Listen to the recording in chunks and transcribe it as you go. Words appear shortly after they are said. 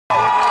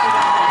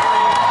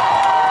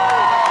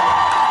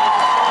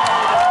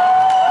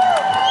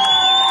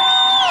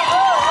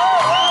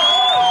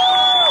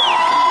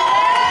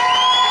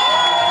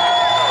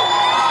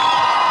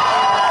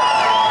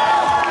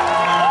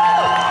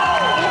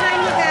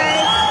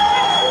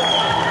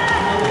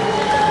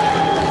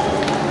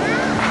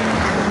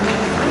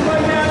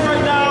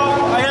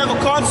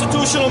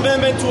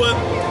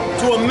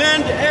to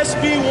amend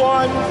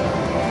SB1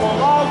 to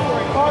allow for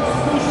a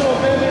constitutional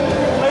amendment to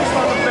be placed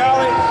on the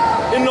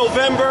ballot in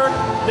November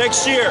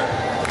next year.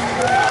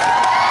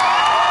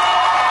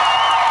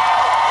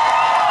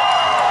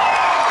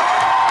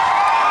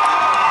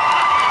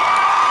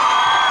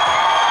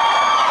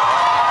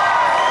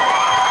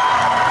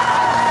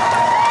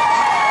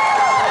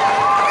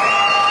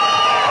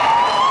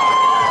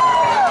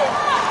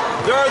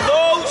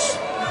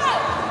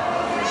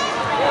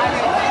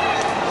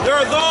 There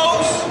are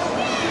those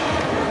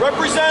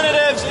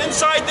representatives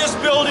inside this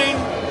building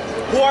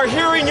who are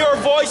hearing your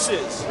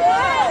voices.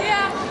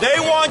 They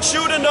want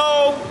you to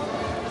know,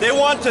 they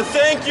want to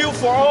thank you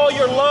for all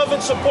your love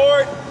and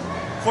support.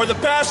 For the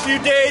past few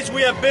days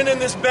we have been in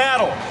this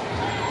battle.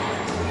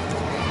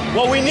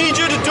 What we need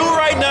you to do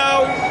right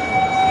now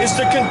is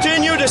to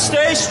continue to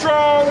stay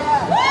strong,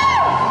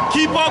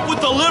 keep up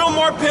with a little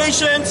more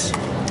patience,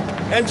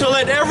 and to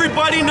let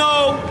everybody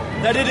know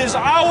that it is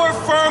our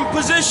firm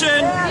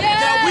position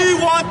that we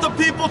want the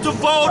people to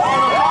vote on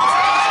a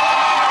constitutional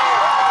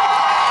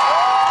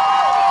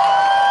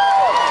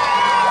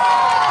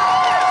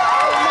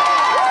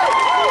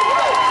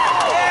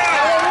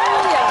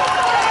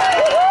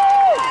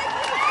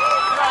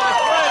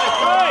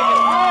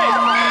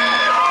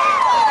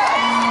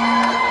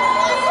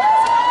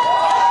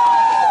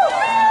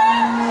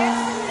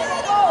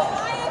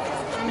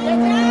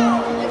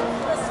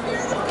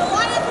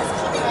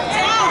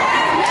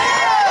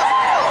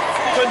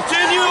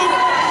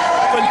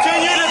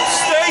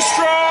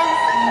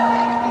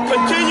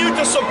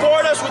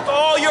support us with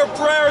all your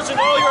prayers and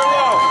all your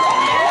love.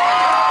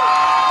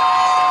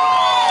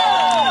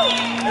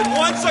 And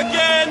once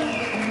again,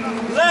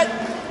 let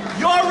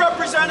your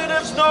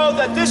representatives know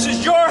that this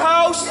is your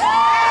house.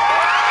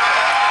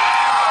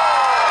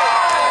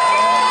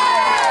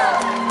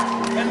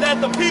 And that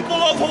the people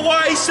of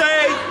Hawaii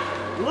say,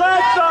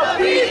 let the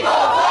people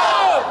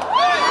vote!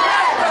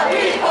 Let the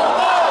people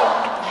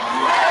vote!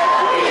 Let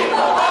the people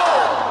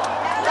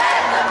vote! Let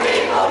the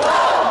people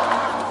vote!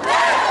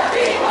 Let the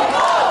people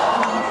vote!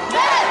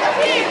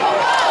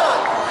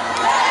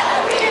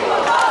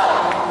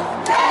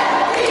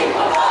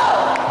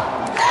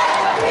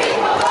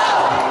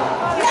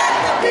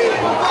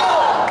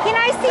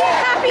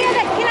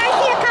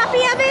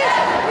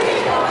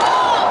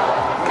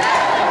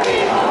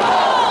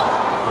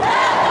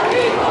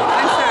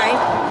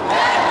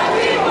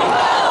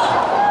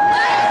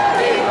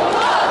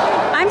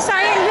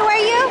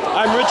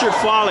 Richard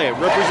Fale,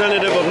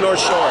 representative of North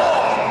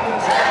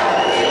Shore.